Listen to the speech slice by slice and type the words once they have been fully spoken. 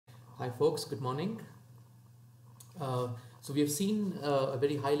Hi folks, good morning. So we have seen a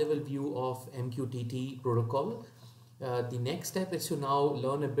very high level view of MQTT protocol. The next step is to now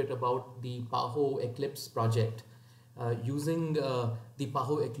learn a bit about the Paho Eclipse project. Using the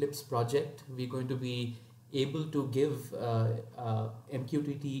Paho Eclipse project, we're going to be able to give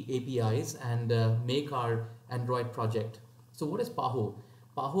MQTT APIs and make our Android project. So what is Paho?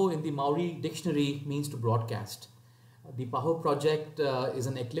 Paho in the Maori dictionary means to broadcast. The Paho project is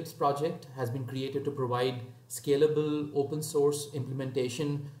an Eclipse project, has been created to provide scalable open source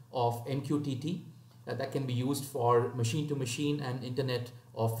implementation of MQTT that can be used for machine to machine and Internet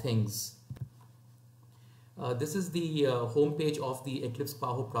of Things. This is the homepage of the Eclipse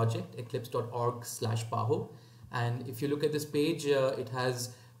Paho project, eclipse.org/Paho. And if you look at this page, it has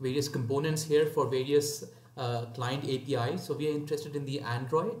various components here for various client APIs. So we are interested in the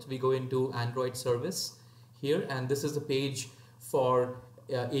Android. We go into Android service here, and this is the page for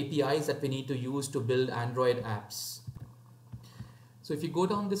APIs that we need to use to build Android apps. So if you go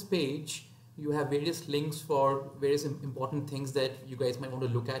down this page, you have various links for various important things that you guys might want to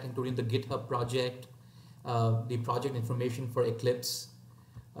look at, including the GitHub project, the project information for Eclipse,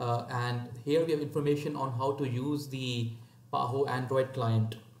 and here we have information on how to use the Paho Android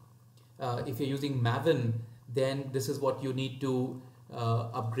client. If you're using Maven, then this is what you need to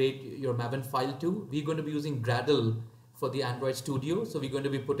upgrade your Maven file to. We're going to be using Gradle for the Android Studio, so we're going to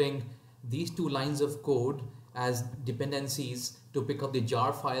be putting these two lines of code as dependencies to pick up the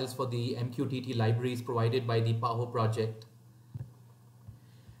jar files for the MQTT libraries provided by the Paho project.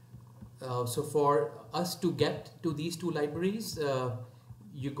 So for us to get to these two libraries,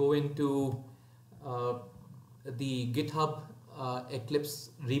 you go into the GitHub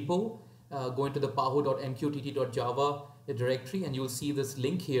Eclipse repo, go into the paho.mqtt.java directory, and you'll see this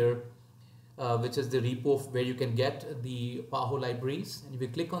link here, which is the repo where you can get the Paho libraries. And if you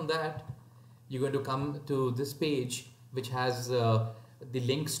click on that, you're going to come to this page, which has the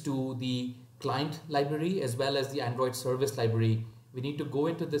links to the client library as well as the Android service library. We need to go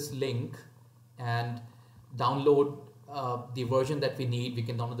into this link and download the version that we need. We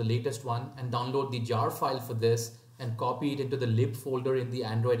can download the latest one and download the jar file for this and copy it into the lib folder in the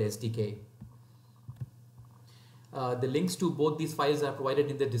Android SDK. The links to both these files are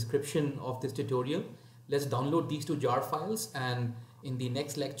provided in the description of this tutorial. Let's download these two jar files, and in the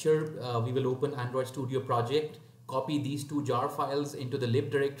next lecture we will open Android Studio project, copy these two jar files into the lib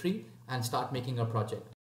directory and start making our project.